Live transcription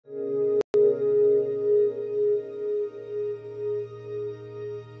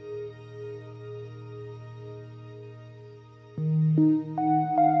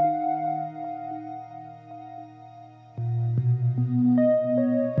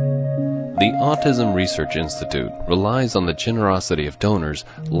The Autism Research Institute relies on the generosity of donors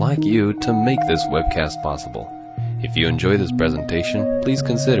like you to make this webcast possible. If you enjoy this presentation, please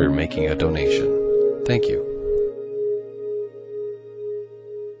consider making a donation. Thank you.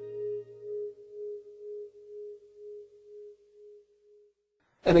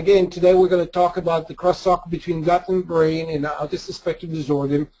 And again, today we're going to talk about the crosstalk between gut and brain in autistic spectrum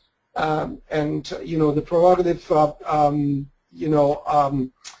disorder, and the prerogative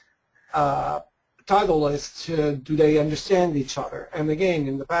title is do they understand each other? And again,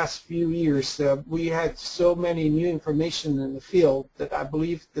 in the past few years, we had so many new information in the field that I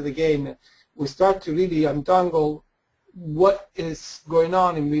believe that again we start to really untangle what is going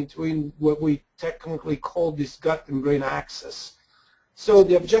on in between what we technically call this gut and brain axis. So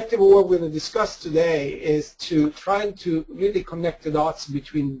the objective of what we're going to discuss today is to try to really connect the dots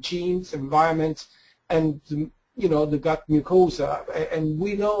between genes, environment, and the gut mucosa. And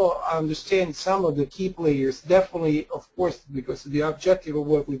we understand some of the key players. Definitely, of course, because the objective of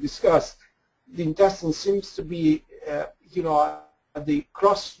what we discussed, the intestine seems to be, at the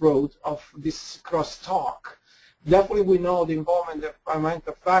crossroad of this crosstalk. Definitely, we know the involvement of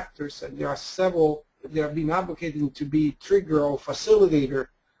environmental factors, and there are several. They have been advocating to be trigger or facilitator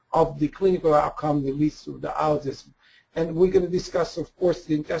of the clinical outcome that leads to the autism. And we're going to discuss, of course,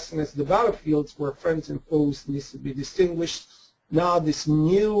 the intestine as the battlefields where friends and foes need to be distinguished. Now, these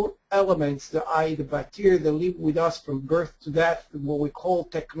new elements, the bacteria that live with us from birth to death, what we call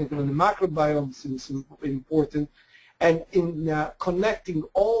technically the microbiome, is important. And in connecting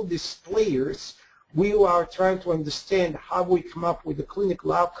all these players, we are trying to understand how we come up with a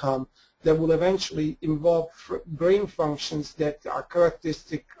clinical outcome that will eventually involve brain functions that are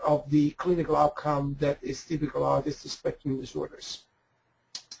characteristic of the clinical outcome that is typical of autistic spectrum disorders.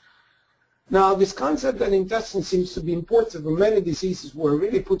 Now, this concept that intestine seems to be important for many diseases were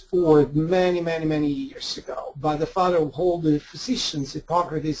really put forward many years ago by the father of all the physicians,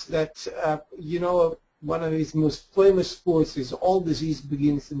 Hippocrates, that, one of his most famous quotes is, all disease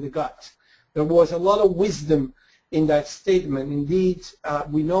begins in the gut. There was a lot of wisdom in that statement. Indeed,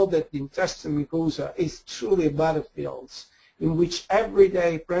 we know that the intestinal mucosa is truly a battlefield in which every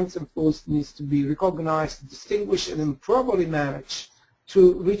day friends and foes needs to be recognized, distinguished, and then properly managed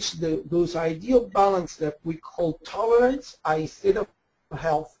to reach those ideal balance that we call tolerance, i.e. state of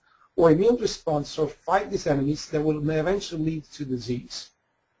health, or immune response, or fight these enemies that will eventually lead to disease.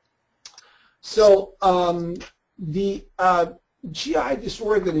 So the GI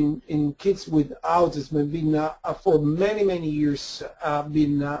disorder in kids with autism have been for many years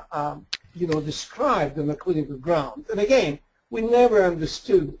been described on the clinical ground. And again, we never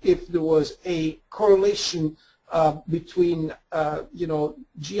understood if there was a correlation between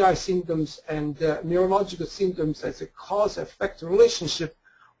GI symptoms and neurological symptoms as a cause-effect relationship,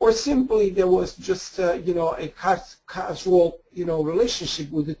 or simply there was just a casual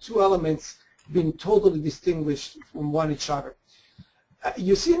relationship with the two elements being totally distinguished from one each other.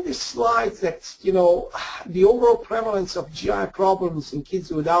 You see in these slides that, the overall prevalence of GI problems in kids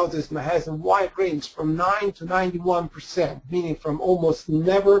with autism has a wide range from 9 to 91%, meaning from almost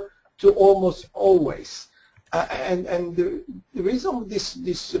never to almost always. And the reason of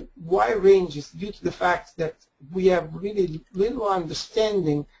this wide range is due to the fact that we have really little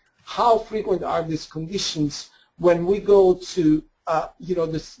understanding how frequent are these conditions when we go to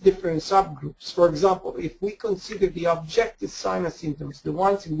the different subgroups. For example, if we consider the objective signs and symptoms, the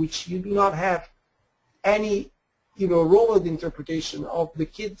ones in which you do not have any, role of interpretation of the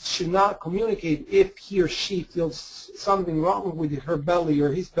kid should not communicate if he or she feels something wrong with her belly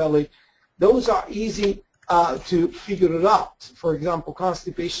or his belly, those are easy to figure it out. For example,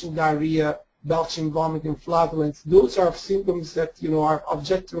 constipation, diarrhea, belching, vomiting, flatulence, those are symptoms that, are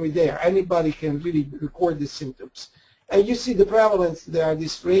objectively there. Anybody can really record these symptoms. And you see the prevalence there,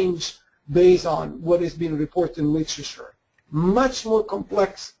 this range based on what is being reported in literature. Much more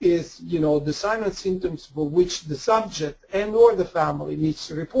complex is, the signs and symptoms for which the subject and or the family needs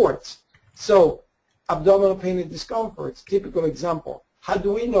to report. So, abdominal pain and discomfort, typical example. How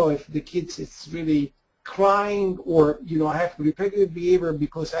do we know if the kid is really crying or, have repetitive behavior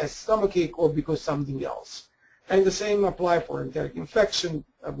because has stomachache or because something else? And the same apply for enteric infection,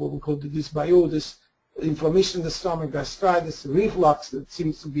 what we call the dysbiosis, inflammation in the stomach, gastritis, reflux, that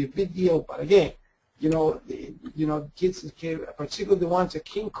seems to be a big deal. But again, kids, particularly the ones that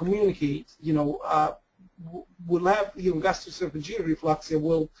can't communicate, will have gastroesophageal reflux that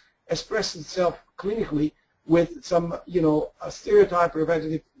will express itself clinically with some, stereotype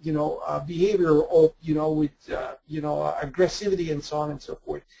repetitive, behavior of, with, aggressivity and so on and so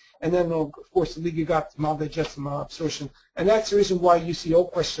forth. and then of course leaky gut, maldigestion, malabsorption, and that's the reason why you see all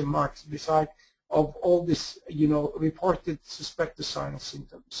question marks beside of all this, reported suspected sinus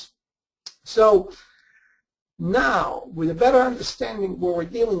symptoms. So now, with a better understanding what we're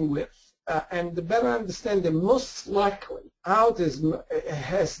dealing with, and the better understanding, most likely autism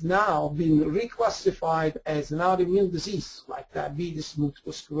has now been reclassified as an autoimmune disease, like diabetes,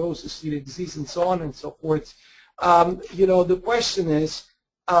 multiple sclerosis, celiac disease, and so on and so forth. The question is,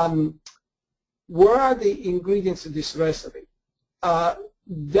 where are the ingredients of this recipe?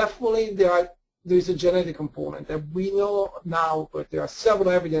 Definitely there's a genetic component that we know now, but there are several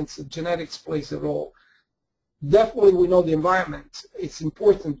evidence that genetics plays a role. Definitely we know the environment. It's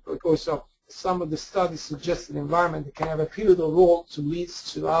important because of some of the studies suggest the environment can have a pivotal role to lead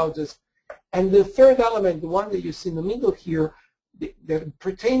to autism. And the third element, the one that you see in the middle here, that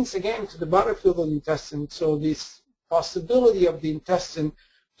pertains again to the battlefield of the intestine. So this possibility of the intestine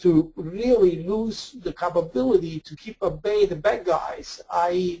to really lose the capability to keep at bay the bad guys,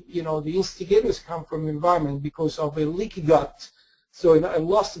 i.e., the instigators come from the environment because of a leaky gut. So a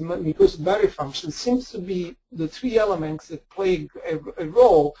loss in mucosal barrier function seems to be the three elements that play a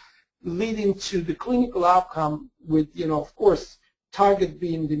role leading to the clinical outcome with, of course, target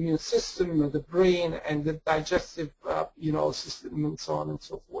being the immune system, the brain, and the digestive, system, and so on and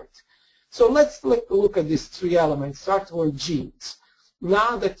so forth. So let's look at these three elements, start with genes.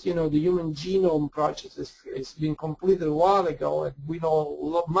 Now that, the Human Genome Project has been completed a while ago, and we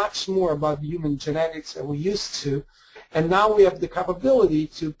know much more about human genetics than we used to, and now we have the capability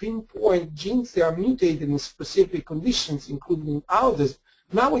to pinpoint genes that are mutated in specific conditions, including autism.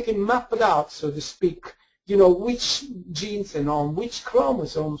 Now we can map it out, so to speak, which genes and on which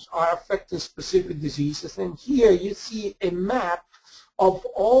chromosomes are affecting specific diseases. And here you see a map of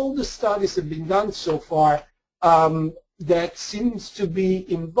all the studies that have been done so far that seems to be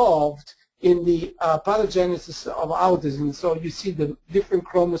involved in the pathogenesis of autism. So you see the different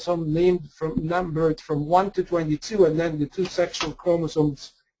chromosomes numbered from 1 to 22, and then the two sexual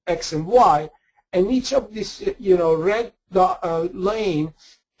chromosomes X and Y. And each of these, red lane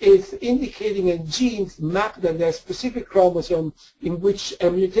is indicating a gene mapped on their specific chromosome in which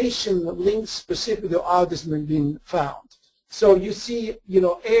a mutation linked specifically to autism has been found. So you see,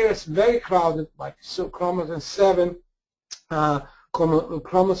 areas very crowded, like chromosome 7,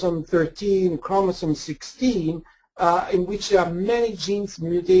 chromosome 13, chromosome 16, in which there are many genes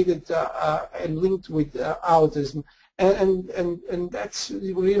mutated and linked with autism. And that's,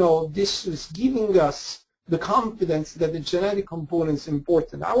 this is giving us the confidence that the genetic component is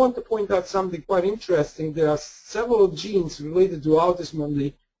important. I want to point out something quite interesting. There are several genes related to autism on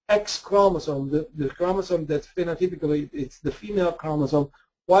the X chromosome, the chromosome that phenotypically it's the female chromosome,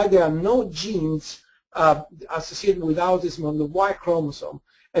 while there are no genes associated with autism on the Y chromosome.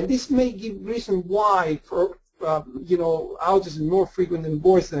 And this may give reason why for autism is more frequent in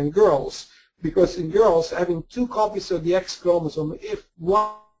boys than in girls, because in girls having two copies of the X chromosome, if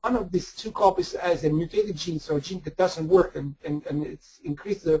one of these two copies has a mutated gene, so a gene that doesn't work and it's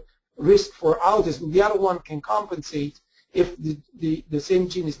increased the risk for autism, the other one can compensate if the same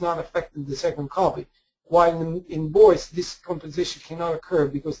gene is not affecting the second copy. While in boys, this compensation cannot occur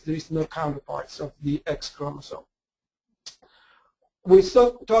because there is no counterparts of the X chromosome. We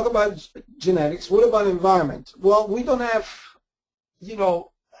talk about genetics. What about environment? Well, we don't have,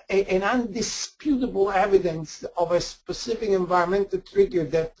 an undisputable evidence of a specific environmental trigger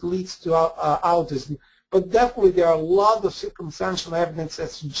that leads to autism. But definitely there are a lot of circumstantial evidence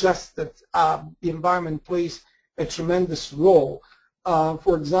that suggests that the environment plays a tremendous role.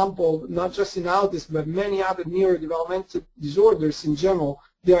 For example, not just in autism, but many other neurodevelopmental disorders in general,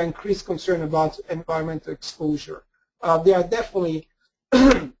 there are increased concern about environmental exposure. There are definitely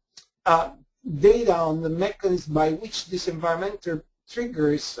data on the mechanism by which this environmental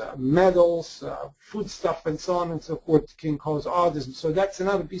triggers, metals, foodstuff, and so on and so forth can cause autism. So that's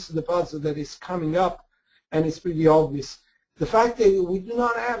another piece of the puzzle that is coming up, and it's pretty obvious. The fact that we do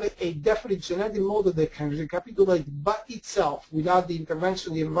not have a definite genetic model that can recapitulate by itself without the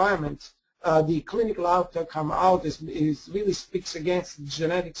intervention of the environment, the clinical outcome autism really speaks against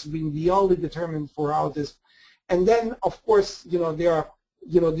genetics being the only determinant for autism. And then, of course, there are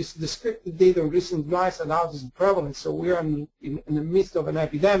this descriptive data on recent rise in autism prevalence. So we are in the midst of an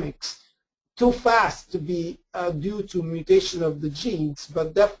epidemic, too fast to be due to mutation of the genes,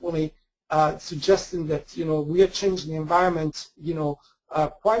 but definitely suggesting that we are changing the environment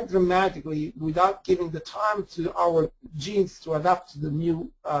quite dramatically without giving the time to our genes to adapt to the new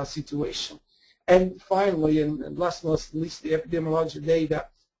situation. And finally, and last but not least, the epidemiological data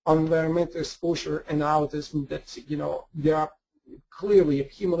on environmental exposure and autism that there are clearly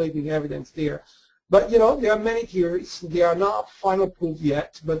accumulating evidence there. But, there are many theories. They are not final proof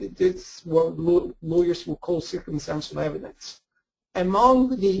yet, but it is what lawyers will call circumstantial evidence.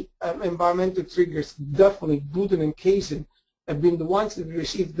 Among the environmental triggers, definitely gluten and casein have been the ones that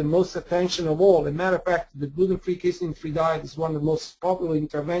received the most attention of all. As a matter of fact, the gluten-free, casein-free diet is one of the most popular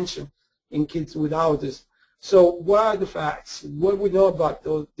interventions in kids with autism. So what are the facts? What do we know about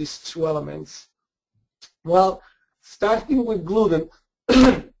these two elements? Well, starting with gluten,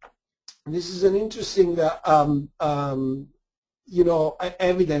 this is an interesting,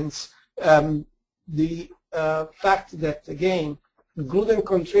 evidence. The fact that, again,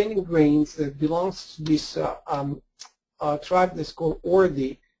 gluten-containing grains that belongs to this tribe that's called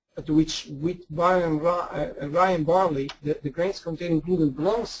Ordi, to which wheat, barley, and rye and barley, the grains containing gluten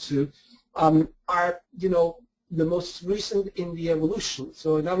belongs to, are, the most recent in the evolution.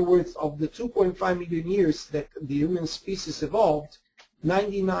 So in other words, of the 2.5 million years that the human species evolved,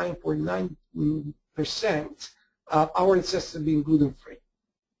 99.9% our ancestors have been gluten-free.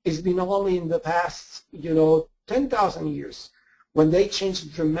 It's been only in the past, 10,000 years when they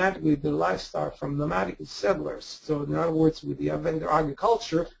changed dramatically their lifestyle from nomadic to settlers. So in other words, with the advent of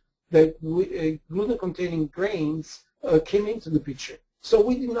agriculture, that gluten-containing grains came into the picture. So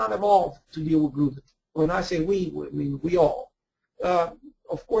we did not evolve to deal with gluten. When I say we, I mean we all.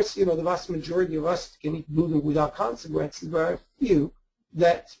 Of course, the vast majority of us can eat gluten without consequences, but there are a few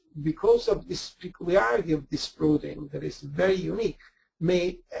that, because of this peculiarity of this protein that is very unique,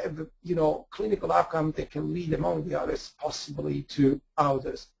 may have, clinical outcome that can lead, among the others, possibly to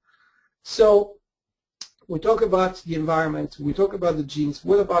autism. So we talk about the environment, we talk about the genes.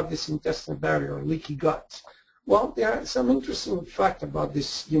 What about this intestinal barrier or leaky gut? Well, there are some interesting facts about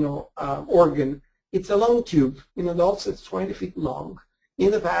this, organ. It's a long tube. In adults, it's 20 feet long.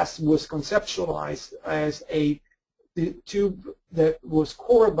 In the past, it was conceptualized as the tube that was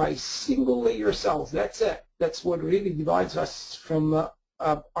covered by single-layer cells. That's it. That's what really divides us from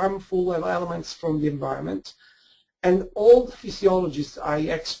armful of elements from the environment. And all the physiologists,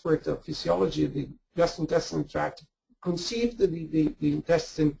 expert of physiology of the gastrointestinal tract, conceived the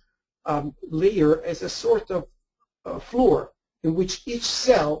intestine layer as a sort of floor in which each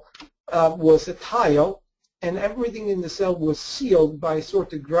cell was a tile, and everything in the cell was sealed by a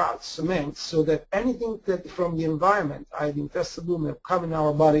sort of grout, cement, so that anything that from the environment, the intestinal bloom, have come in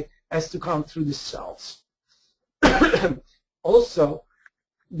our body, has to come through the cells. Also,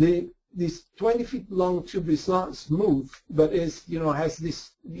 this 20 feet long tube is not smooth, but is, has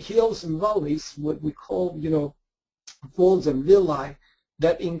these hills and valleys, what we call, folds and villi,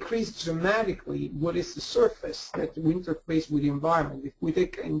 that increase dramatically what is the surface that we interface with the environment. If we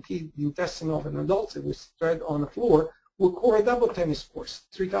take the intestine of an adult that we spread on the floor, we'll cover a double tennis courts,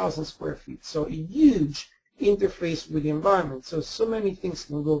 3,000 square feet. So a huge interface with the environment. So many things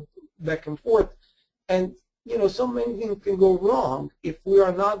can go back and forth. And, so many things can go wrong if we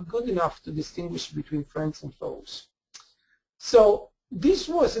are not good enough to distinguish between friends and foes. So this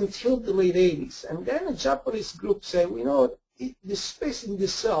was until the late 80s. And then a Japanese group said, the space in the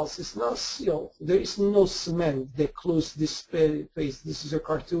cells is not sealed. There is no cement that closes this space. This is a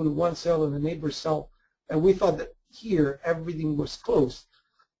cartoon, one cell and a neighbor cell. And we thought that here everything was closed.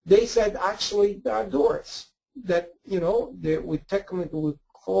 They said actually there are doors that, we technically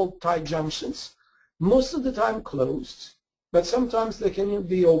call tight junctions. Most of the time closed, but sometimes they can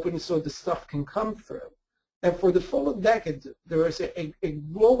be open so the stuff can come through. And for the following decade, there is a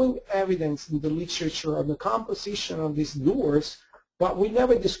growing evidence in the literature on the composition of these doors, but we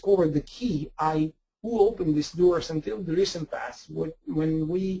never discovered the key, who opened these doors, until the recent past, when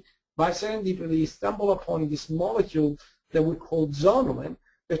we, by serendipity, stumble upon this molecule that we call zonulin,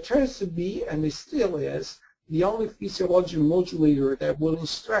 that turns to be, and it still is, the only physiological modulator that will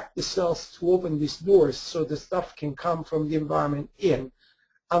instruct the cells to open these doors so the stuff can come from the environment in,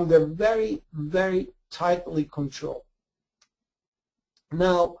 under very, very tightly controlled.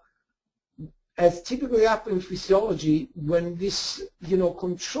 Now, as typically happens in physiology, when this,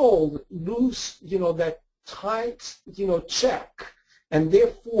 controlled, lose, that tight, check, and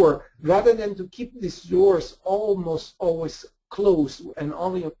therefore, rather than to keep these doors almost always closed and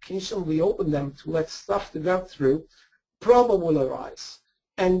only occasionally open them to let stuff to go through, problem will arise.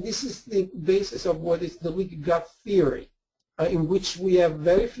 And this is the basis of what is the leaky gut theory, in which we have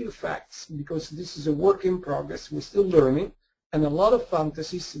very few facts, because this is a work in progress. We're still learning, and a lot of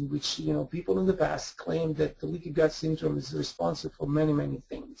fantasies in which people in the past claimed that the leaky gut syndrome is responsible for many, many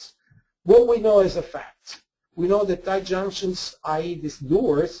things. What we know is a fact. We know that tight junctions, i.e. these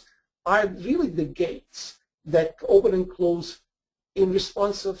doors, are really the gates that open and close in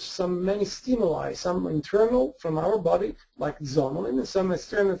response of many stimuli, some internal from our body, like zonulin, and some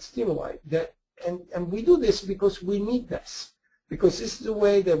external stimuli. And we do this because we need this, because this is the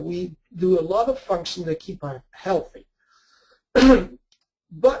way that we do a lot of function that keep us healthy.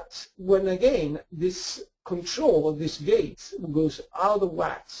 But when, again, this control of these gates goes out of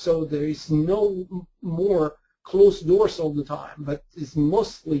whack, so there is no more closed doors all the time, but it's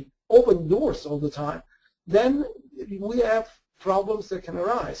mostly open doors all the time, then we have problems that can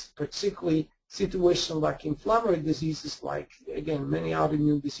arise, particularly situations like inflammatory diseases, like, again, many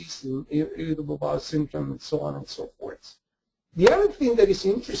autoimmune diseases, irritable bowel syndrome, and so on and so forth. The other thing that is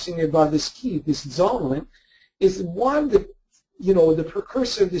interesting about this key, this zonulin, is one that, the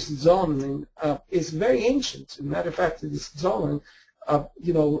precursor of this zonulin is very ancient. As a matter of fact, this zonulin,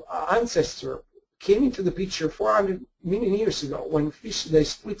 ancestor came into the picture 400 million years ago when fish, they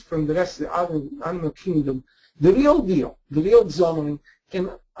split from the rest of the animal kingdom. The real deal, the real zonulin,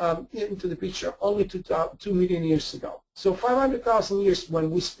 came into the picture only 2 million years ago. So 500,000 years when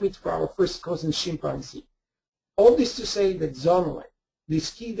we split from our first cousin chimpanzee. All this to say that zonulin,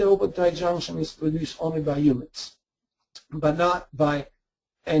 this key dopamine junction, is produced only by humans, but not by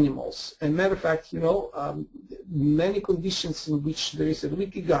animals. And matter of fact, many conditions in which there is a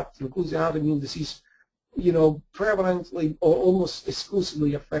leaky gut, including autoimmune disease, prevalently or almost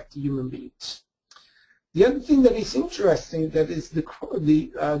exclusively affect human beings. The other thing that is interesting, that is the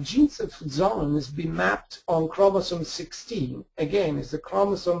genes of zonulin has been mapped on chromosome 16. Again, it's a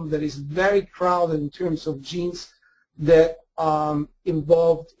chromosome that is very crowded in terms of genes that are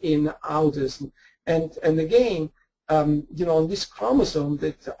involved in autism. And again, on this chromosome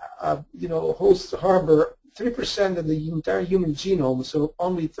that harbor 3% of the entire human genome, so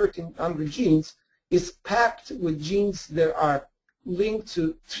only 1,300 genes, is packed with genes that are linked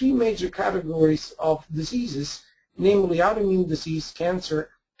to 3 major categories of diseases, namely autoimmune disease, cancer,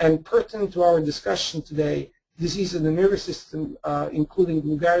 and pertinent to our discussion today, disease of the nervous system, including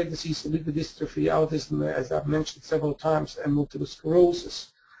Lou Gehrig disease, leukodystrophy, autism, as I've mentioned several times, and multiple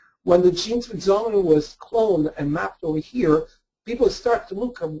sclerosis. When the genes with zonulin was cloned and mapped over here, people start to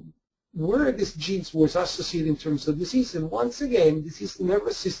look at where these genes were associated in terms of disease. And once again, this is the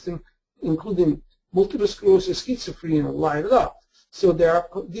nervous system, including multiple sclerosis, schizophrenia, light up. So there are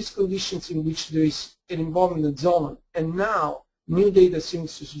these conditions in which there is an involvement in zonulin. And now, new data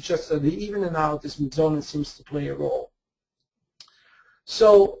seems to suggest that even in autism, zonulin seems to play a role.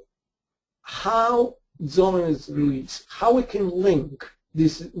 So how zonulin is released, how we can link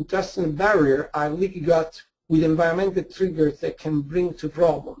this intestinal barrier, our leaky gut, with environmental triggers that can bring to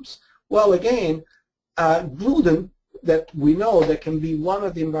problems. Well, again, gluten, that we know that can be one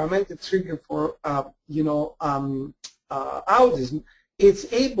of the environmental triggers for, autism,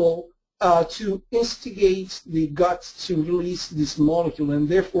 it's able to instigate the gut to release this molecule and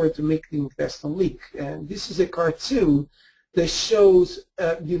therefore to make the intestine leak. And this is a cartoon that shows,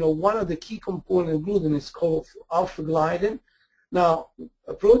 one of the key components of gluten is called alpha-gliadin. Now,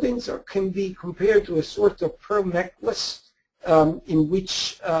 proteins can be compared to a sort of pearl necklace in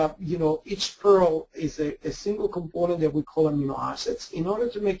which, each pearl is a single component that we call amino acids. In order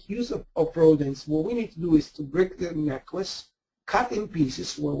to make use of proteins, what we need to do is to break the necklace, cut in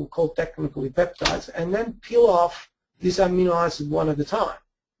pieces, what we call technically peptides, and then peel off these amino acids one at a time.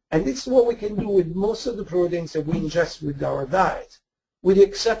 And this is what we can do with most of the proteins that we ingest with our diet, with the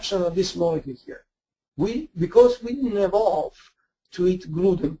exception of this molecule here. Because we didn't evolve to eat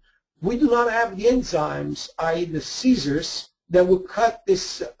gluten, we do not have the enzymes, i.e. the scissors, that will cut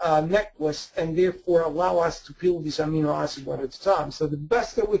this necklace and therefore allow us to peel these amino acids one at a time. So the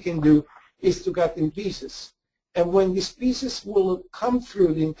best that we can do is to cut in pieces. And when these pieces will come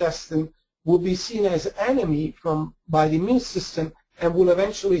through the intestine, will be seen as enemy by the immune system and will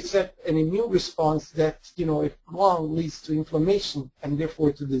eventually set an immune response that, if long, leads to inflammation and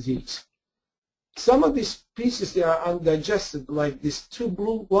therefore to disease. Some of these pieces that are undigested, like these 2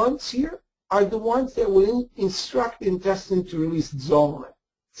 blue ones here, are the ones that will instruct the intestine to release zonulin.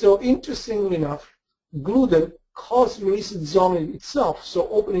 So interestingly enough, gluten causes release of zonulin itself, so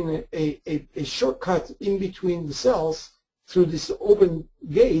opening a shortcut in between the cells through these open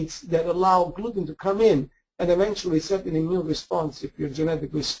gates that allow gluten to come in and eventually set an immune response if you're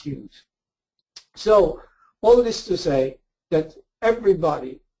genetically skewed. So all this to say that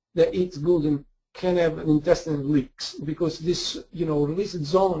everybody that eats gluten can have an intestinal leaks, because this, release of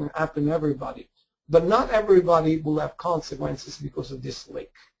zonulin happens to everybody. But not everybody will have consequences because of this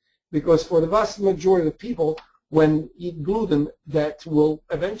leak. Because for the vast majority of people, when eat gluten, that will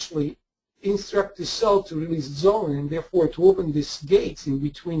eventually instruct the cell to release zonulin and therefore to open these gates in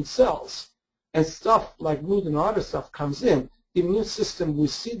between cells. And stuff like gluten or other stuff comes in. the immune system will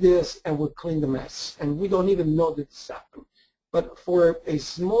see this and will clean the mess, and we don't even know that this happened. But for a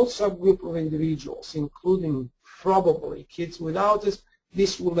small subgroup of individuals, including probably kids with autism,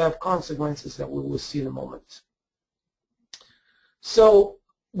 this will have consequences that we will see in a moment. So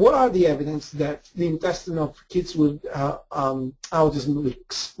what are the evidence that the intestine of kids with autism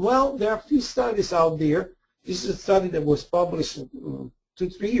leaks? Well, there are a few studies out there. This is a study that was published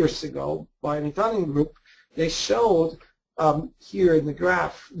 2-3 years ago by an Italian group. They showed here in the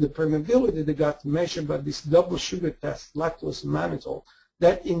graph the permeability of the gut measured by this double sugar test, lactose and mannitol,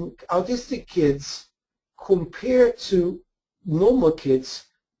 that in autistic kids compared to normal kids,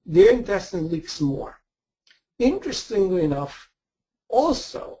 their intestine leaks more. Interestingly enough,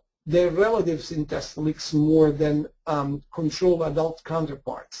 also their relatives' intestine leaks more than controlled adult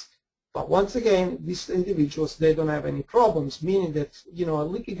counterparts. But once again, these individuals, they don't have any problems, meaning that, you know, a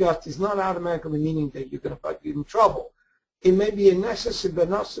leaky gut is not automatically meaning that you're going to get in trouble. It may be a necessary but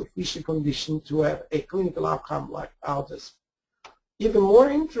not sufficient condition to have a clinical outcome like autism. Even more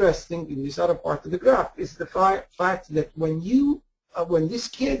interesting in this other part of the graph is the fact that when these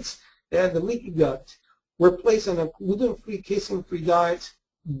kids that had the leaky gut were placed on a gluten-free, casein-free diet,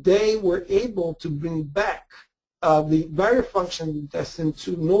 they were able to bring back the barrier function of the intestine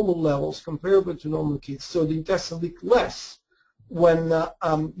to normal levels comparable to normal kids. So the intestine leaked less when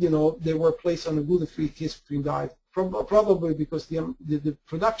you know, they were placed on a gluten-free, casein-free diet. Probably because the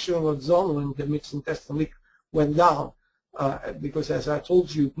production of zonulin that makes intestine leak went down, because as I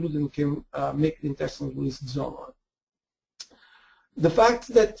told you, gluten can make the intestine release zonulin. The fact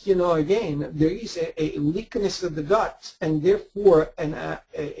that, you know, again, there is a leakiness of the gut and therefore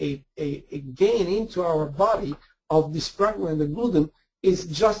a gain into our body of this fragment of gluten is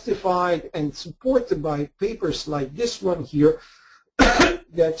justified and supported by papers like this one here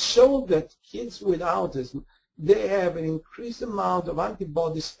that show that kids with autism, they have an increased amount of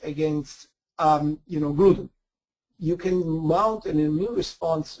antibodies against, you know, gluten. You can mount an immune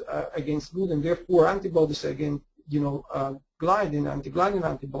response against gluten, therefore antibodies against, you know, anti-gliadin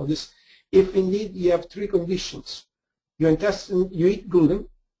antibodies, if indeed you have three conditions. Your intestine, you eat gluten,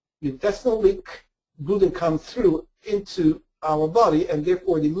 your intestinal leak, gluten comes through into our body, and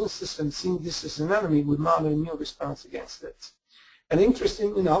therefore the immune system, seeing this as an enemy, would mount an immune response against it. And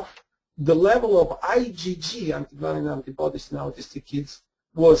interestingly enough, the level of IgG, anti-gliadin antibodies in autistic kids,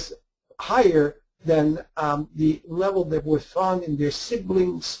 was higher than the level that was found in their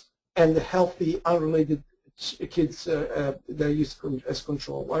siblings and the healthy, unrelated kids that are used as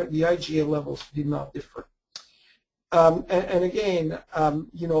control. The IgA levels did not differ. And again,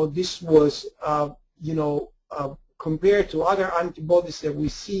 you know, this was, you know, compared to other antibodies that we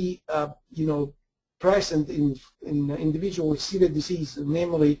see, you know, present in individuals with severe disease,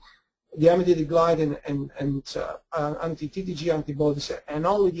 namely the amidated-gliadin and anti-TTG antibodies, and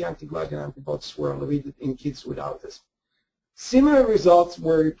only the anti-gliadin antibodies were elevated in kids with autism. Similar results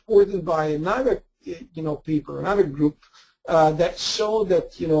were reported by another, you know, paper, another group that showed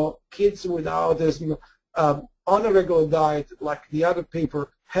that, you know, kids with autism on a regular diet, like the other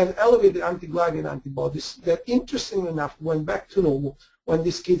paper, had elevated anti-gliadin antibodies that, interestingly enough, went back to normal when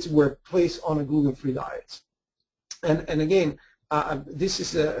these kids were placed on a gluten-free diet. And again, this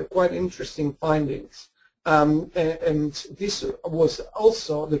is quite interesting findings. And this was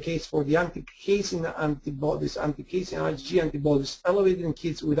also the case for the anti-casein antibodies, anti-casein IgG antibodies elevated in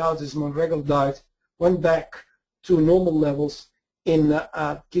kids with autism on regular diet, went back to normal levels in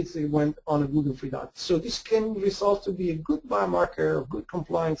kids that went on a gluten-free diet. So this can result to be a good biomarker of good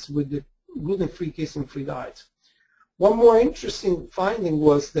compliance with the gluten-free, casein-free diet. One more interesting finding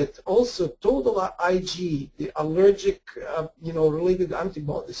was that also total IgE, the allergic, you know, related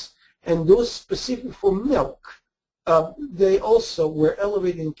antibodies, and those specific for milk, they also were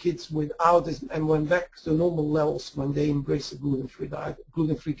elevated in kids with autism and went back to normal levels when they embraced a gluten-free diet,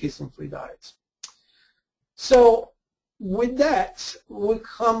 gluten-free, casein-free diet. So with that, we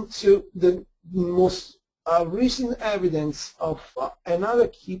come to the most recent evidence of another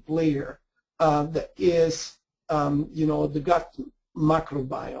key player that is, you know, the gut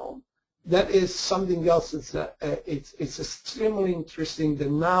microbiome. That is something else that's it's extremely interesting that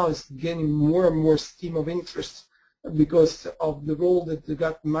now is gaining more and more steam of interest because of the role that the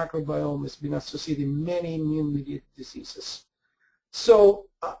gut microbiome has been associated in many immune-mediated diseases. So,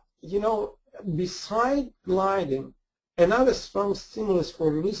 you know, beside gliadin, another strong stimulus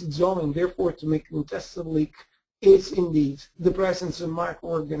for releasing zonulin, therefore to make intestinal leak, is indeed the presence of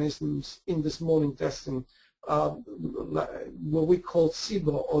microorganisms in the small intestine, what we call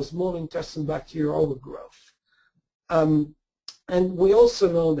SIBO, or small intestine bacterial overgrowth. And we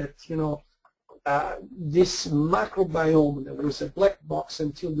also know that, you know, this microbiome that was a black box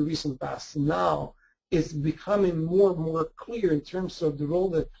until the recent past now is becoming more and more clear in terms of the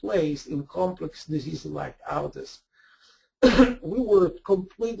role it plays in complex diseases like autism. We were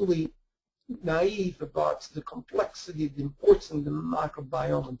completely naive about the complexity, the importance of the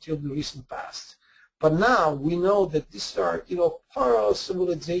microbiome until the recent past. But now we know that these are, parallel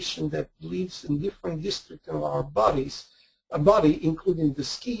civilization that lives in different districts of our bodies, a body including the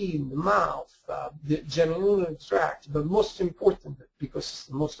skin, the mouth, the genital tract, but most important, because it's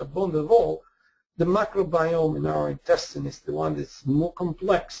the most abundant of all, the microbiome in our intestine is the one that's more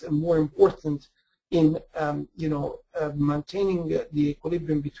complex and more important in, maintaining the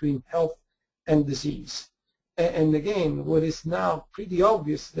equilibrium between health and disease. And again, what is now pretty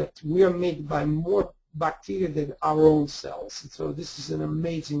obvious that we are made by more bacteria than our own cells. And so this is an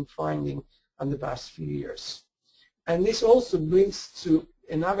amazing finding in the past few years. And this also brings to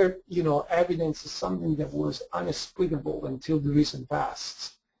another, evidence of something that was unexplicable until the recent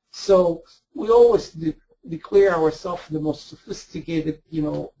past. So we always declare ourselves the most sophisticated,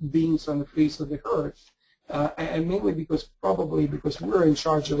 beings on the face of the earth. And mainly probably because we're in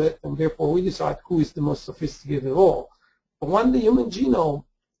charge of it, and therefore we decide who is the most sophisticated of all. But when the Human Genome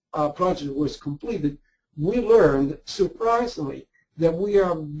Project was completed, we learned, surprisingly, that we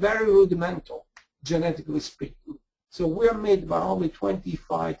are very rudimental, genetically speaking. So we are made by only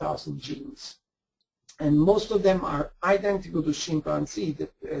 25,000 genes. And most of them are identical to chimpanzee,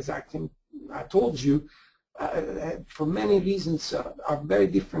 that, as I told you, for many reasons are very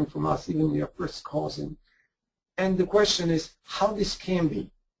different from us, even their first cousin. And the question is how this can be.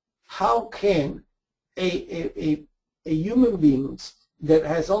 How can a human being that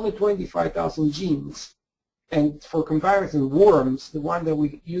has only 25,000 genes, and for comparison, worms, the one that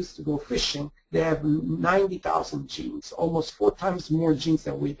we use to go fishing, they have 90,000 genes, almost 4 times more genes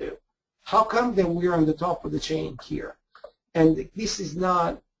than we do. How come that we're on the top of the chain here? And this is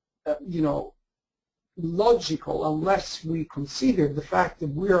not, logical unless we consider the fact that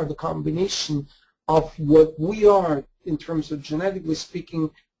we are the combination of what we are in terms of genetically speaking,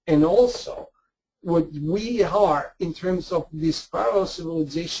 and also what we are in terms of this parallel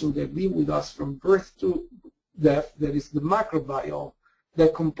civilization that live with us from birth to death, that is the microbiome,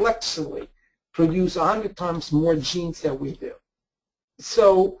 that complexly produce 100 times more genes than we do.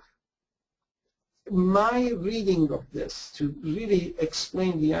 So my reading of this, to really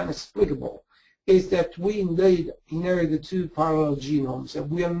explain the unexplicable, is that we indeed inherited 2 parallel genomes, and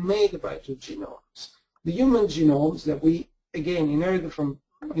we are made by 2 genomes. The human genomes that we, again, inherited from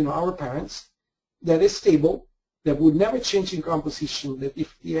our parents, that is stable, that would never change in composition, that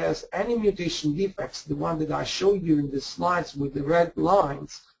if he has any mutation defects, the one that I showed you in the slides with the red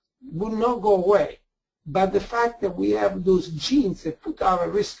lines, would not go away. But the fact that we have those genes that put our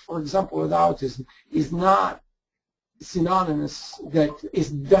risk, for example, with autism, is not synonymous that is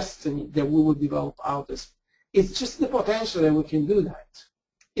destiny that we will develop autism. It's just the potential that we can do that.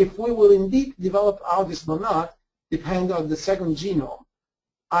 If we will indeed develop autism or not depends on the second genome,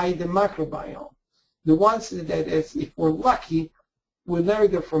 i.e. the microbiome. The ones that is, if we're lucky, we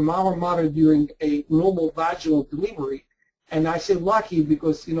inherited from our mother during a normal vaginal delivery. And I say lucky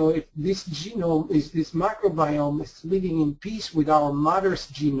because, if this genome, this microbiome is living in peace with our mother's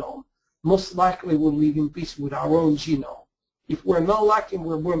genome, most likely we'll live in peace with our own genome. If we're not lucky and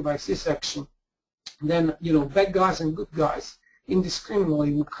we're born by C-section, then, bad guys and good guys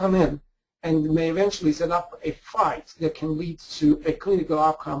indiscriminately will come in and may eventually set up a fight that can lead to a clinical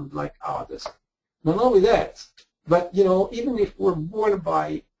outcome like autism. Not only that, but, even if we're born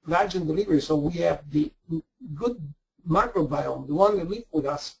by vaginal delivery, so we have the good microbiome, the one that lives with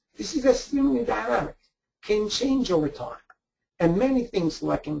us, this is extremely dynamic, can change over time. And many things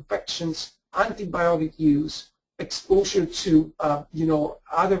like infections, antibiotic use, exposure to,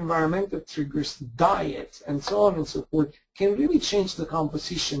 other environmental triggers, diet, and so on and so forth, can really change the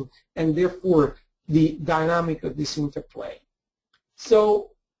composition and therefore the dynamic of this interplay.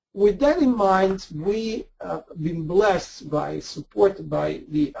 So with that in mind, we have been blessed by, supported by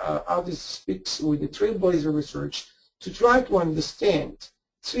the Autism Speaks with the Trailblazer Research to try to understand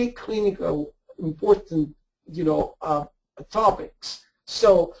 3 clinical important, topics.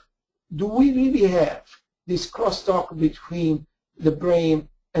 So do we really have this crosstalk between the brain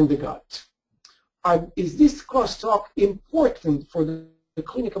and the gut? Is this crosstalk important for the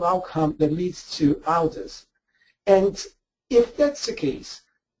clinical outcome that leads to autism? And if that's the case,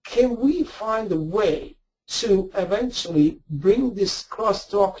 can we find a way to eventually bring this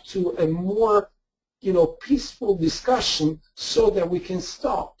crosstalk to a more, peaceful discussion so that we can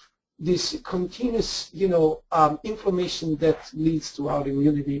stop this continuous, inflammation that leads to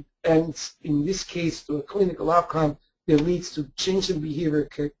autoimmunity, and in this case to a clinical outcome that leads to change in behavior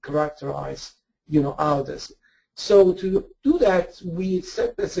characterize, autism. So to do that, we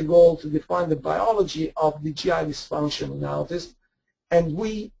set as a goal to define the biology of the GI dysfunction in autism, and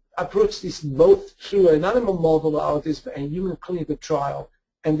we approach this both through an animal model of autism and human clinical trial.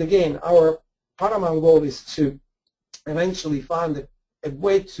 And again, our paramount goal is to eventually find a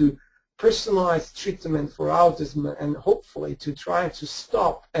way to personalize treatment for autism and hopefully to try to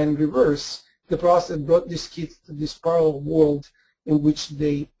stop and reverse the process that brought these kids to this parallel world in which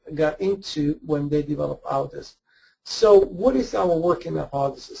they got into when they developed autism. So what is our working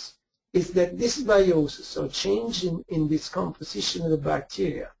hypothesis? Is that this dysbiosis, so change in this composition of the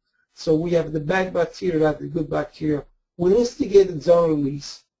bacteria, so we have the bad bacteria, the good bacteria, will instigate the zone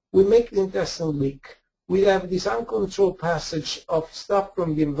release, we make the intestine leak, we have this uncontrolled passage of stuff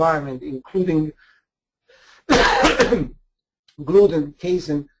from the environment, including gluten,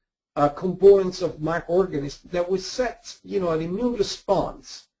 casein, components of microorganisms that will set, an immune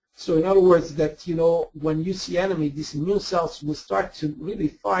response. So in other words, that, when you see enemy, these immune cells will start to really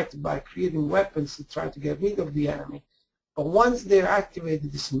fight by creating weapons to try to get rid of the enemy. But once they're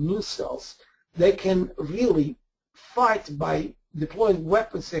activated, these immune cells, they can really fight by deploying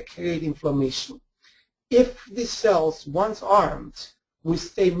weapons that create inflammation. If these cells, once armed, will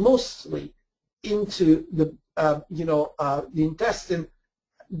stay mostly into the, the intestine,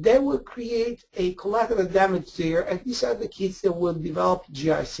 they will create a collateral damage there, and these are the kids that will develop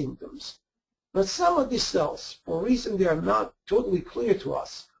GI symptoms. But some of these cells, for reasons they are not totally clear to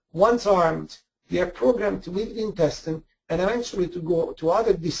us, once armed, they are programmed to leave the intestine and eventually to go to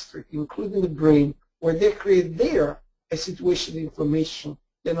other districts, including the brain, where they create there a situation of inflammation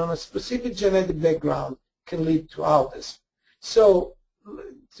that on a specific genetic background can lead to autism. So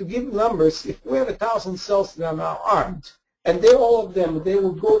to give numbers, if we have 1,000 cells that are now armed, and they all of them, they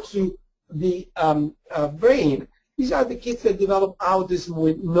will go to the brain. These are the kids that develop autism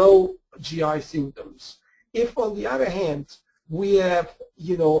with no GI symptoms. If, on the other hand, we have,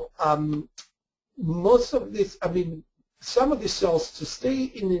 most of this, some of these cells to stay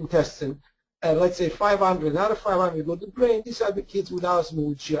in the intestine, let's say 500, another 500 go to the brain, these are the kids with autism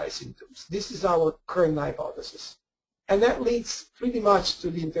with GI symptoms. This is our current hypothesis. And that leads pretty much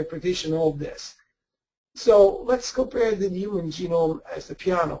to the interpretation of all this. So let's compare the human genome as a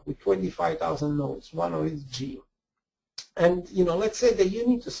piano with 25,000 notes, one of each gene. And, let's say that you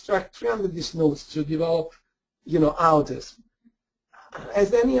need to strike 300 of these notes to develop, autism.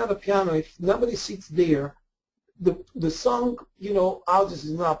 As any other piano, if nobody sits there, the song, autism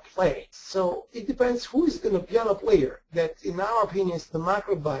is not played. So it depends who is the piano player that, in our opinion, is the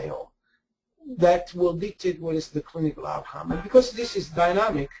microbiome that will dictate what is the clinical outcome. And because this is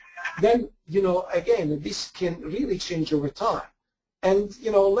dynamic, then, again, this can really change over time. And,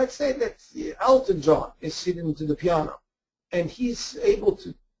 let's say that Elton John is sitting to the piano, and he's able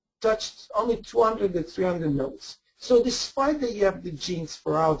to touch only 200 to 300 notes. So despite that you have the genes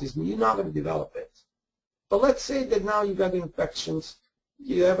for autism, you're not going to develop it. But let's say that now you've got infections,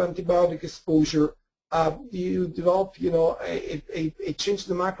 you have antibiotic exposure, you develop, a change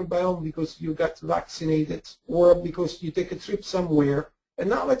in the microbiome because you got vaccinated or because you take a trip somewhere. And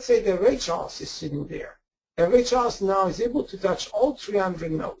now let's say that Ray Charles is sitting there. And Ray Charles now is able to touch all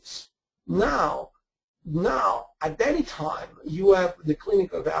 300 notes. Now, at any time, you have the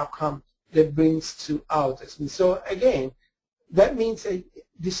clinical outcome that brings to autism. So again, that means that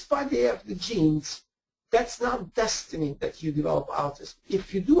despite they have the genes, that's not destiny that you develop autism.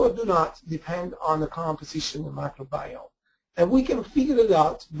 If you do or do not depend on the composition of the microbiome. And we can figure it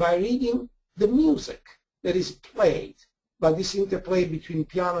out by reading the music that is played by this interplay between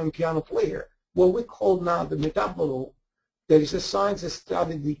piano and piano player, what we call now the metabolome. There is a science that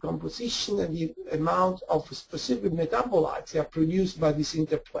studies the composition and the amount of specific metabolites that are produced by this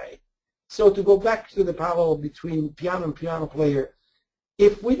interplay. So to go back to the parallel between piano and piano player,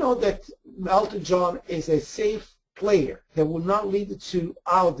 if we know that Elton John is a safe player that will not lead to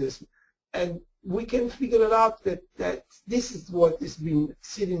autism, and we can figure it out that this is what is being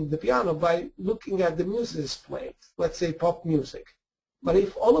sitting in the piano by looking at the music that's played, let's say pop music. But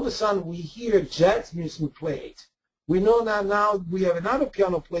if all of a sudden we hear jazz music played, we know that now we have another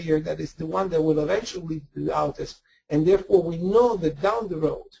piano player that is the one that will eventually lead to autism, and therefore we know that down the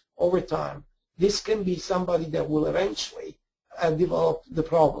road, over time, this can be somebody that will eventually develop the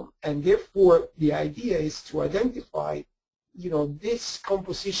problem. And therefore the idea is to identify, this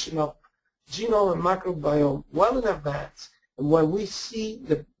composition of genome and microbiome well in advance, and when we see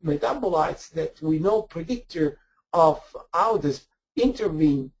the metabolites that we know predictor of autism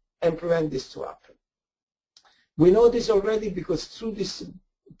intervene and prevent this to happen. We know this already because through this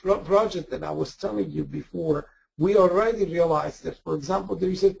project that I was telling you before, we already realized that, for example, there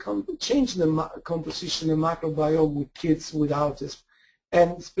is a change in the composition of microbiome with kids with autism.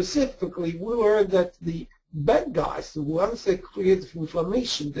 And specifically, we learned that the bad guys, the ones that create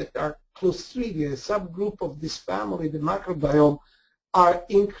inflammation, that are Clostridia, a subgroup of this family, the microbiome, are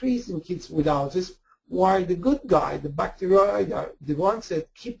increased in kids with autism, while the good guy, the bacteria, the ones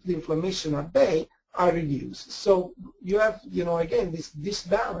that keep the inflammation at bay, are reduced. So you have, again, this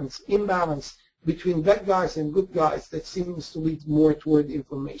imbalance between bad guys and good guys that seems to lead more toward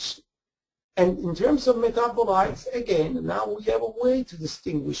inflammation. And in terms of metabolites, again, now we have a way to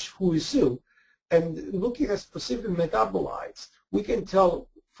distinguish who is who. And looking at specific metabolites, we can tell,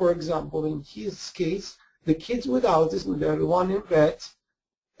 for example, in his case, the kids with autism, they're the one in red,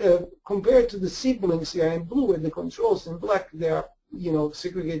 compared to the siblings here in blue and the controls in black, they are,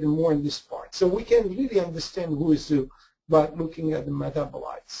 segregated more in this part. So we can really understand who is who by looking at the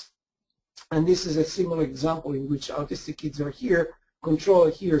metabolites. And this is a similar example in which autistic kids are here, control are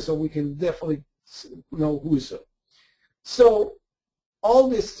here, so we can definitely know who is who. So all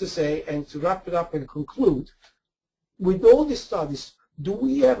this to say, and to wrap it up and conclude, with all these studies, do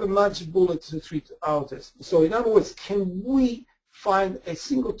we have a magic bullet to treat autism? So in other words, can we find a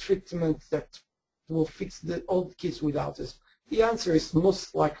single treatment that will fix all the kids with autism? The answer is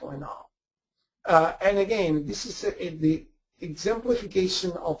most likely not. And again, this is the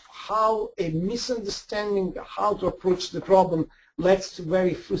exemplification of how a misunderstanding how to approach the problem leads to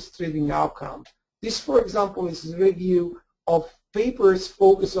very frustrating outcomes. This, for example, is a review of papers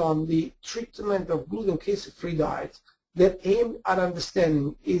focused on the treatment of gluten-free diet that aim at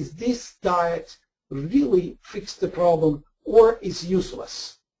understanding, is this diet really fix the problem or is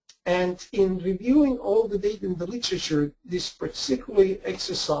useless? And in reviewing all the data in the literature, this particular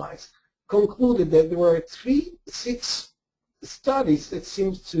exercise concluded that there were 6 studies that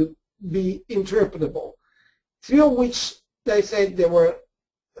seemed to be interpretable. 3 of which they said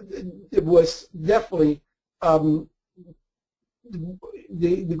it was definitely the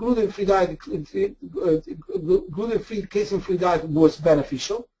gluten-free diet, gluten-free, casein-free diet was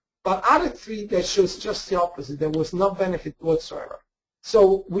beneficial, but other 3 that shows just the opposite. There was no benefit whatsoever.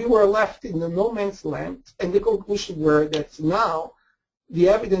 So we were left in the no man's land, and the conclusion were that now the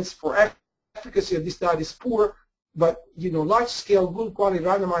evidence for efficacy of this diet is poor, but large-scale, good quality,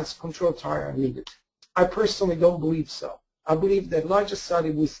 randomized controlled trial are needed. I personally don't believe so. I believe that larger study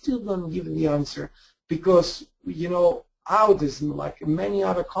will still don't give the answer because autism, like many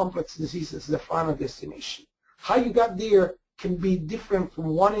other complex diseases, is the final destination. How you got there can be different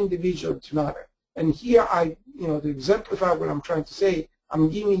from one individual to another. And here to exemplify what I'm trying to say, I'm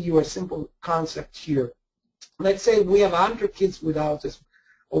giving you a simple concept here. Let's say we have 100 kids with autism,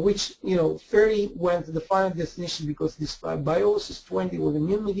 of which 30 went to the final destination because this biosis, 20 with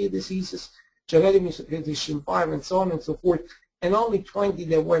immune-mediated diseases, genetic mutation 5, and so on and so forth, and only 20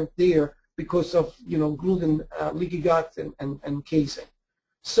 that went there because of gluten, leaky gut, and casein.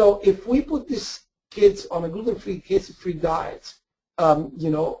 So if we put these kids on a gluten-free, casein-free diet,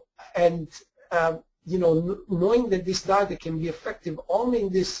 knowing that this diet can be effective only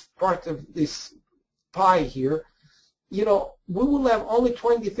in this part of this pie here, we will have only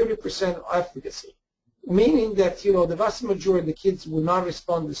 20–30% efficacy, meaning that the vast majority of the kids will not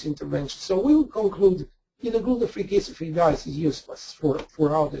respond to this intervention. So we will conclude gluten-free, casein-free diet is useless for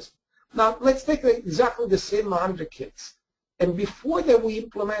autism. Now let's take exactly the same 100 kids, and before that we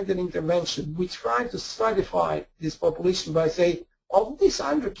implement an intervention, we try to stratify this population by saying, of these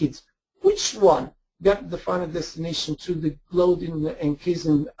 100 kids, which one got the final destination to the gluten and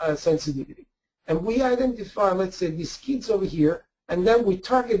casein sensitivity? And we identify, let's say, these kids over here, and then we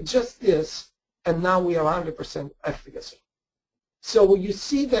target just this, and now we have 100% efficacy. So you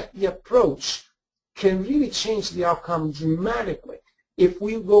see that the approach can really change the outcome dramatically if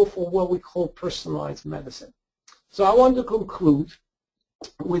we go for what we call personalized medicine. So I want to conclude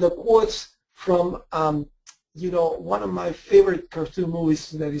with a quote from, one of my favorite cartoon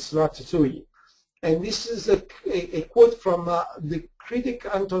movies, that is Ratatouille. And this is a quote from the critic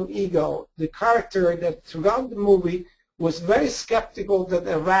Anton Ego, the character that throughout the movie was very skeptical that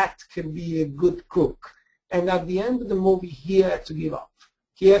a rat can be a good cook. And at the end of the movie, he had to give up.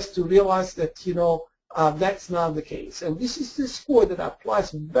 He has to realize that, that's not the case. And this is this quote that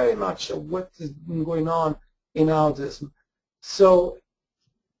applies very much to what has been going on in autism. So,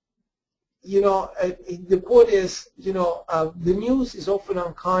 the quote is, the news is often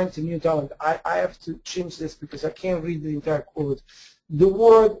unkind to new talent. I have to change this because I can't read the entire quote. The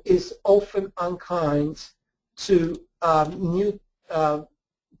world is often unkind to new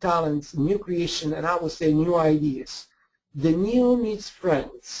talents, new creation, and I would say new ideas. The new needs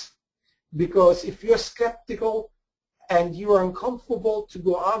friends, because if you're skeptical and you are uncomfortable to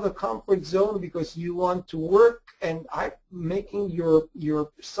go out of the comfort zone because you want to work and making your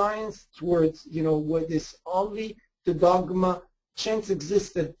science towards, what is only the dogma, chance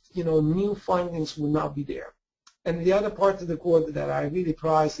exists that, new findings will not be there. And the other part of the quote that I really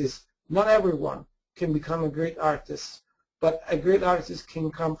prize is, not everyone can become a great artist, but a great artist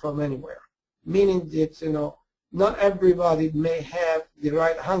can come from anywhere. Meaning that, not everybody may have the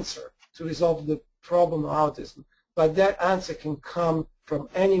right answer to resolve the problem of autism, but that answer can come from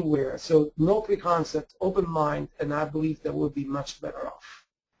anywhere. So no preconcept, open mind, and I believe that we'll be much better off.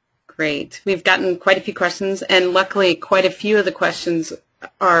 Great. We've gotten quite a few questions, and luckily quite a few of the questions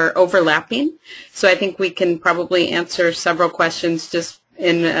are overlapping. So I think we can probably answer several questions just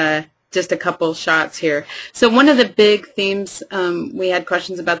in just a couple shots here. So one of the big themes we had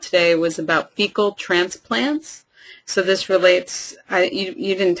questions about today was about fecal transplants. So this relates,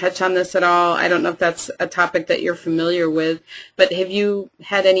 you didn't touch on this at all. I don't know if that's a topic that you're familiar with, but have you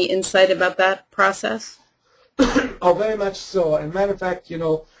had any insight about that process? Oh, very much so. As a matter of fact,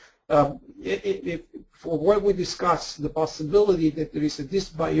 for what we discussed, the possibility that there is a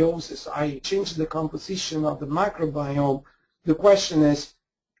dysbiosis, I changed the composition of the microbiome, the question is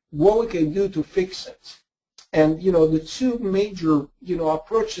what we can do to fix it. And, the two major,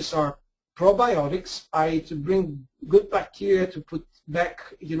 approaches are probiotics, i.e. to bring good bacteria to put back,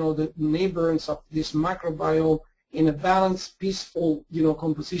 the neighbors of this microbiome in a balanced, peaceful,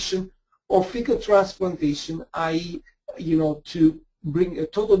 composition, or fecal transplantation, i.e., to bring a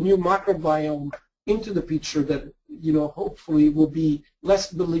total new microbiome into the picture that, hopefully will be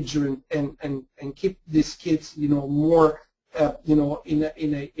less belligerent and keep these kids, more,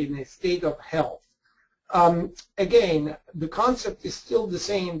 in a state of health. Again, the concept is still the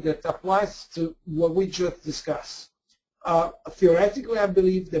same that applies to what we just discussed. Theoretically, I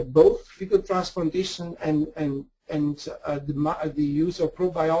believe that both fecal transplantation and the use of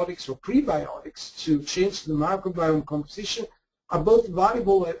probiotics or prebiotics to change the microbiome composition are both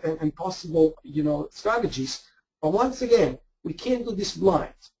valuable and possible, strategies. But once again, we can't do this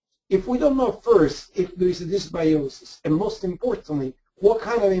blind. If we don't know first if there is a dysbiosis, and most importantly, what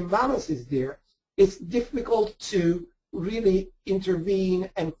kind of imbalance is there, it's difficult to really intervene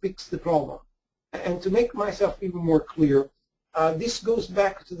and fix the problem. And to make myself even more clear, this goes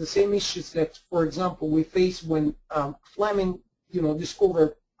back to the same issues that, for example, we face when Fleming,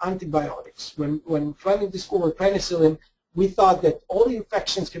 discovered antibiotics. When Fleming discovered penicillin, we thought that all the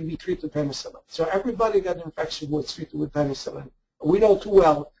infections can be treated with penicillin. So everybody got an infection was treated with penicillin. We know too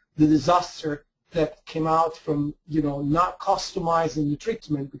well the disaster that came out from, not customizing the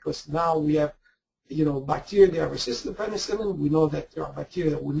treatment, because now we have, bacteria that are resistant to penicillin. We know that there are bacteria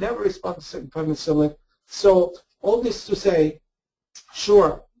that will never respond to penicillin. So all this to say,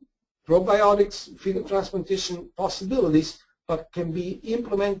 sure, probiotics, fecal transplantation possibilities, but can be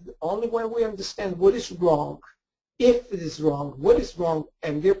implemented only when we understand what is wrong, if it is wrong, what is wrong,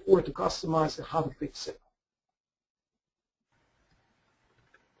 and therefore to customize and how to fix it.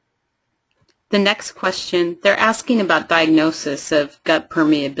 The next question, they're asking about diagnosis of gut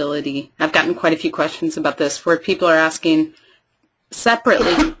permeability. I've gotten quite a few questions about this where people are asking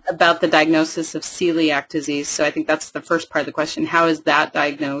separately about the diagnosis of celiac disease. So I think that's the first part of the question. How is that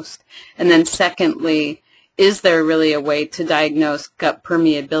diagnosed? And then secondly, is there really a way to diagnose gut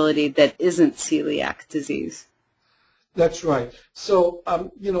permeability that isn't celiac disease? That's right. So,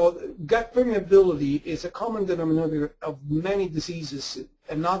 gut permeability is a common denominator of many diseases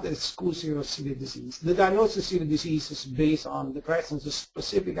and not exclusive of celiac disease. The diagnosis of celiac disease is based on the presence of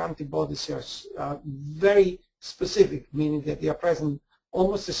specific antibodies that are very specific, meaning that they are present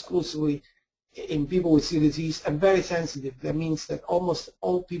almost exclusively in people with celiac disease and very sensitive. That means that almost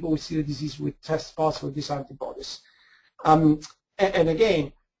all people with celiac disease will test positive for these antibodies. And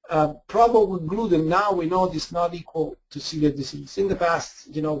again, problem with gluten, now we know this is not equal to celiac disease. In the past,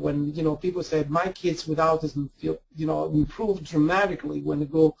 when people said my kids with autism feel improve dramatically when they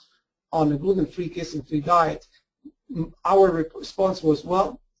go on a gluten-free, casein-free diet, our response was,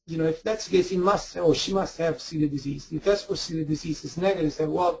 well, if that's the case, he must or she must have celiac disease. If that's for celiac disease is negative, say,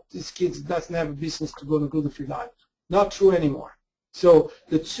 well, this kid doesn't have a business to go on a gluten-free diet. Not true anymore. So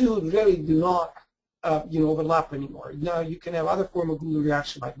the two really do not overlap anymore. Now you can have other form of gluten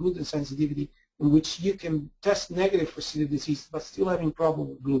reaction like gluten sensitivity, in which you can test negative for celiac disease but still having problem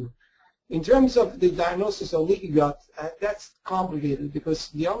with gluten. In terms of the diagnosis of leaky gut, that's complicated because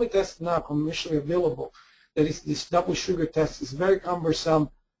the only test now commercially available, that is this double sugar test, is very cumbersome,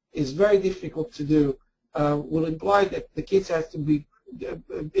 is very difficult to do, will imply that the kids have to be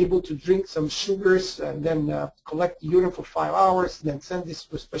able to drink some sugars and then collect urine for 5 hours, then send this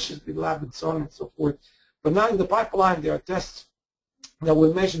to a specialty lab and so on and so forth. But now in the pipeline there are tests that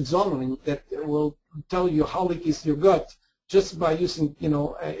will measure zonulin that will tell you how leaky is your gut just by using,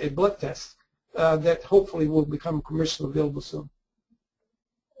 a blood test that hopefully will become commercially available soon.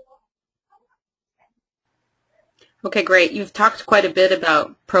 Okay, great. You've talked quite a bit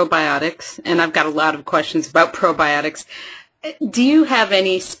about probiotics, and I've got a lot of questions about probiotics. Do you have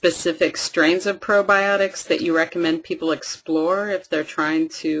any specific strains of probiotics that you recommend people explore if they're trying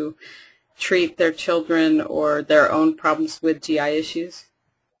to treat their children or their own problems with GI issues?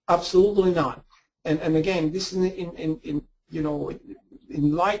 Absolutely not. And again, this is in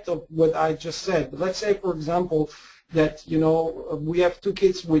light of what I just said. Let's say, for example, that we have 2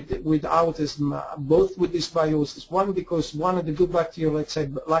 kids with autism, both with dysbiosis. One because one of the good bacteria, let's say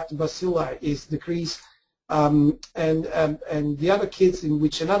lactobacilli, is decreased, and the other kids in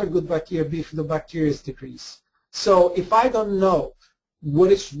which another good bacteria, bifidobacteria, is decreased. So if I don't know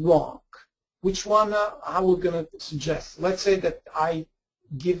what is wrong, which one I was going to suggest? Let's say that I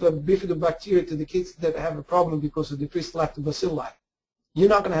give a bifidobacteria to the kids that have a problem because of decreased lactobacilli. You're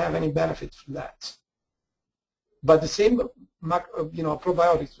not going to have any benefit from that. But the same,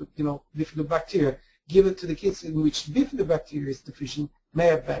 probiotics, bifidobacteria, give it to the kids in which bifidobacteria is deficient may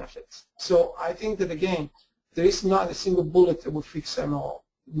have benefits. So I think that, again, there is not a single bullet that will fix them all.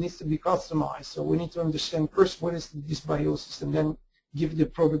 It needs to be customized. So we need to understand first what is the dysbiosis and then give the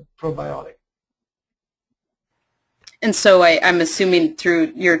probiotic. And so I'm assuming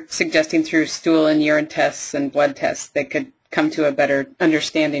you're suggesting through stool and urine tests and blood tests they could come to a better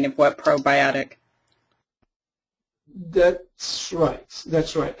understanding of what probiotic. That's right.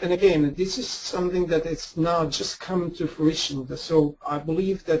 That's right. And again, this is something that it's now just come to fruition. So I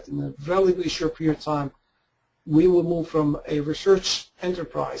believe that in a relatively short period of time, we will move from a research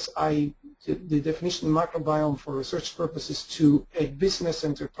enterprise, the definition of microbiome for research purposes, to a business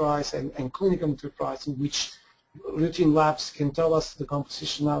enterprise and clinical enterprise in which routine labs can tell us the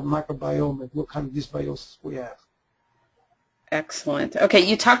composition of microbiome and what kind of dysbiosis we have. Excellent. Okay,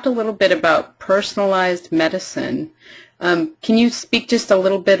 you talked a little bit about personalized medicine. Can you speak just a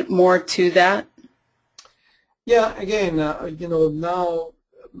little bit more to that? Yeah, again, now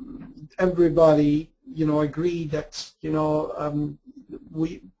everybody, agree that,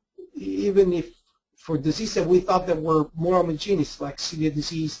 we, even if for diseases that we thought that were more homogeneous, like celiac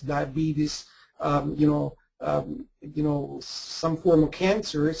disease, diabetes, some form of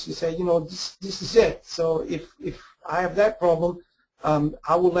cancers, you say, this is it. So if I have that problem,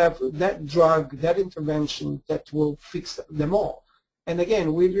 I will have that drug, that intervention that will fix them all. And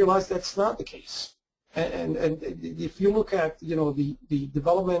again, we realize that's not the case. And if you look at, the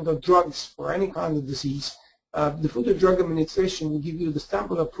development of drugs for any kind of disease, the Food and Drug Administration will give you the stamp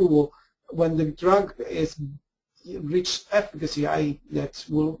of approval when the drug is reached efficacy, i.e. that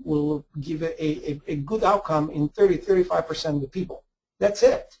will give a good outcome in 30-35% of the people. That's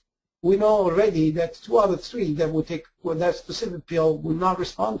it. We know already that 2 out of 3 that will take that specific pill will not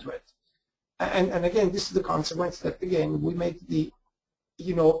respond to it. And again, this is the consequence that, again, we make the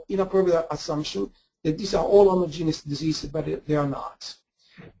inappropriate assumption that these are all homogeneous diseases, but they are not.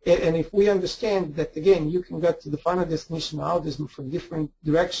 And if we understand that, again, you can get to the final destination of autism from different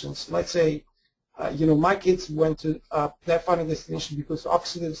directions. Let's say, my kids went to that final destination because of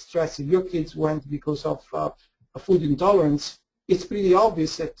oxidative stress. If your kids went because of food intolerance, it's pretty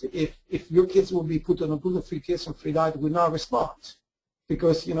obvious that if your kids will be put on a gluten-free, calcium-free diet, will not respond.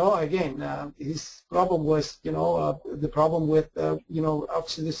 Because, again, his problem was, the problem with,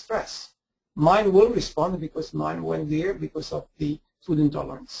 oxidative stress. Mine will respond because mine went there because of the food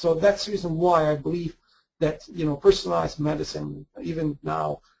intolerance. So that's the reason why I believe that, personalized medicine, even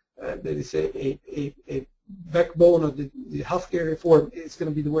now, there is a backbone of the healthcare reform, is going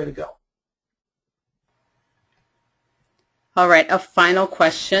to be the way to go. All right, a final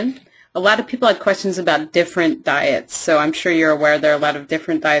question. A lot of people had questions about different diets, so I'm sure you're aware there are a lot of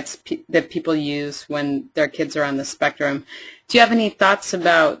different diets that people use when their kids are on the spectrum. Do you have any thoughts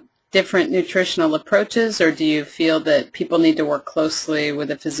about different nutritional approaches, or do you feel that people need to work closely with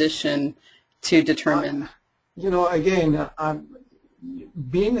a physician to determine? Again,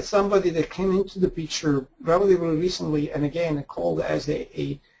 being somebody that came into the picture relatively recently, and again, called as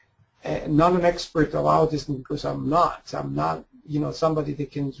not an expert of autism, because I'm not, somebody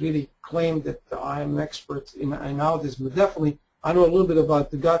that can really claim that I am an expert in autism, but definitely I know a little bit about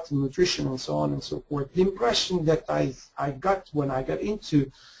the gut and nutrition and so on and so forth. The impression that I got when I got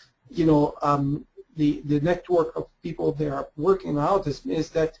into, the network of people that are working on autism is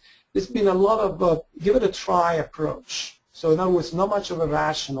that there's been a lot of give it a try approach. So in other words, not much of a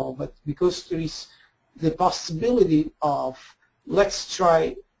rational, but because there is the possibility of let's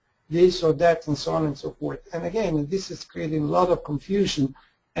try this or that and so on and so forth. And again, this is creating a lot of confusion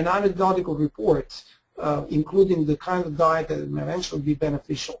and anecdotal reports, including the kind of diet that may eventually be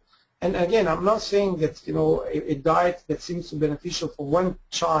beneficial. And again, I'm not saying that, you know, a diet that seems to be beneficial for one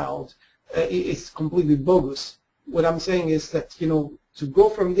child is completely bogus. What I'm saying is that, you know, to go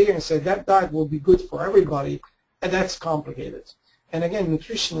from there and say that diet will be good for everybody, and that's complicated. And again,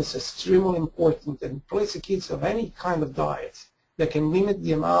 nutrition is extremely important, and place the kids of any kind of diet that can limit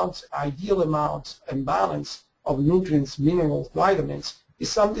the amount, ideal amount, and balance of nutrients, minerals, vitamins is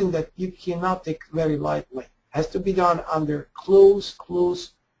something that you cannot take very lightly. It has to be done under close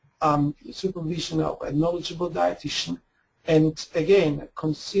supervision of a knowledgeable dietitian, and again,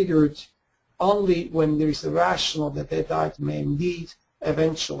 considered only when there is a rationale that that diet may indeed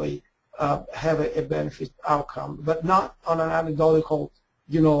eventually have a benefit outcome, but not on an anecdotal,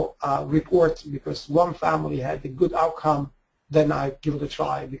 you know, report because one family had a good outcome, then I give it a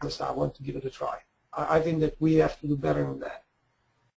try because I want to give it a try. I think that we have to do better than that.